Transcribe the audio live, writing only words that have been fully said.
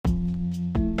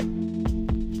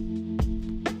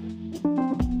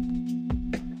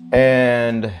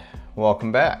And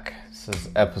welcome back. This is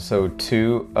episode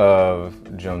 2 of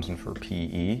Jonesin for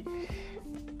PE.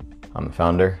 I'm the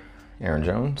founder, Aaron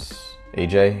Jones,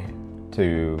 AJ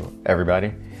to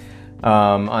everybody.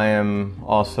 I am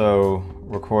also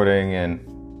recording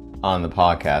and on the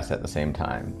podcast at the same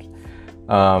time.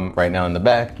 Right now in the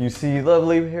back, you see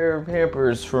lovely pair of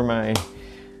Pampers for my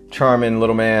charming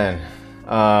little man.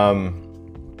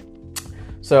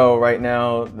 So right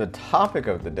now, the topic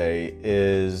of the day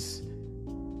is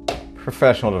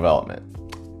professional development,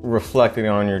 reflecting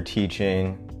on your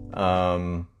teaching,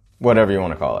 whatever you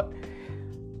want to call it.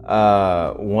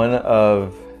 One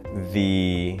of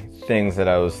the things that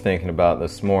I was thinking about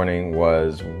this morning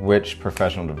was which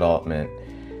professional development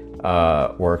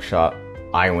workshop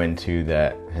I went to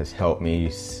that has helped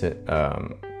me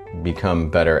become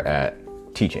better at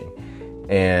teaching.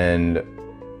 And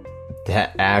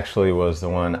that actually was the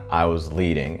one I was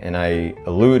leading. And I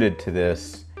alluded to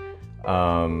this,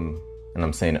 and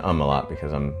I'm saying a lot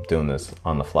because I'm doing this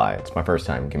on the fly. It's my first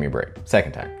time. Give me a break.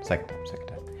 Second time.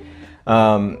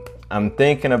 I'm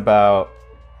thinking about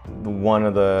one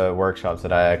of the workshops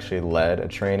that I actually led a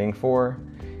training for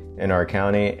in our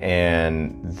county.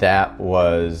 And that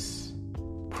was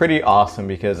pretty awesome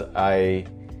because I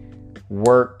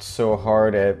worked so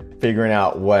hard at figuring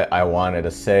out what I wanted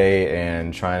to say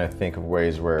and trying to think of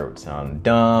ways where it would sound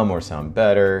dumb or sound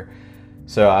better.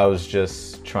 So I was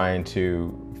just trying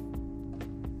to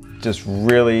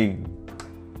really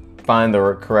find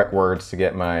the correct words to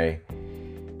get my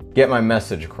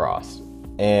message across.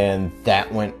 And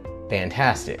that went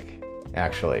fantastic,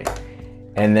 actually.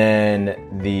 And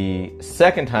then the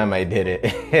second time I did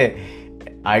it,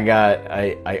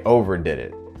 I overdid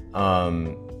it.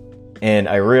 And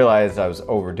I realized I was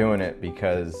overdoing it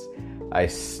because I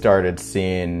started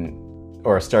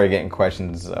getting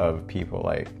questions of people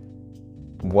like,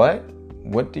 what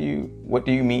do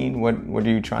you mean? What are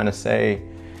you trying to say?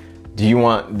 Do you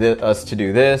want us to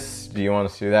do this? Do you want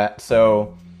us to do that?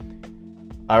 So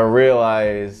I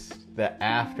realized that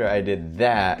after I did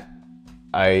that,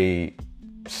 I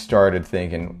started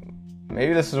thinking,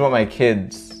 maybe this is what my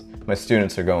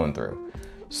students are going through.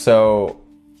 So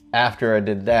after I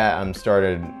did that,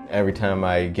 every time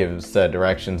I give said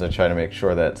directions, I try to make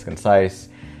sure that it's concise,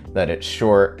 that it's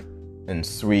short and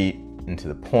sweet and to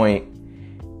the point.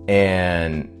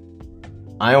 And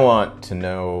I want to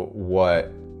know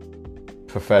what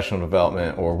professional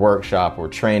development or workshop or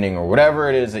training or whatever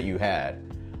it is that you had,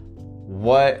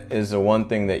 what is the one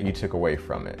thing that you took away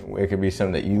from it? It could be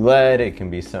something that you led, it can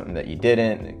be something that you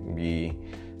didn't, it can be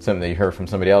something that you heard from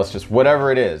somebody else, just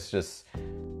whatever it is, just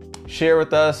share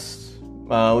with us,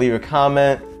 leave a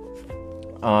comment,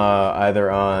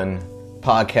 either on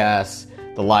podcasts,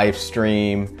 the live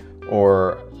stream,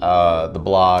 or the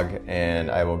blog,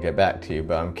 and I will get back to you.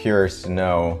 But I'm curious to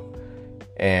know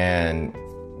and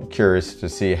curious to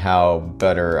see how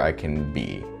better I can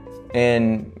be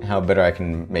and how better I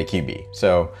can make you be.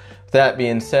 So with that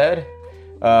being said,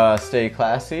 stay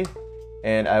classy,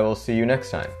 and I will see you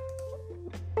next time.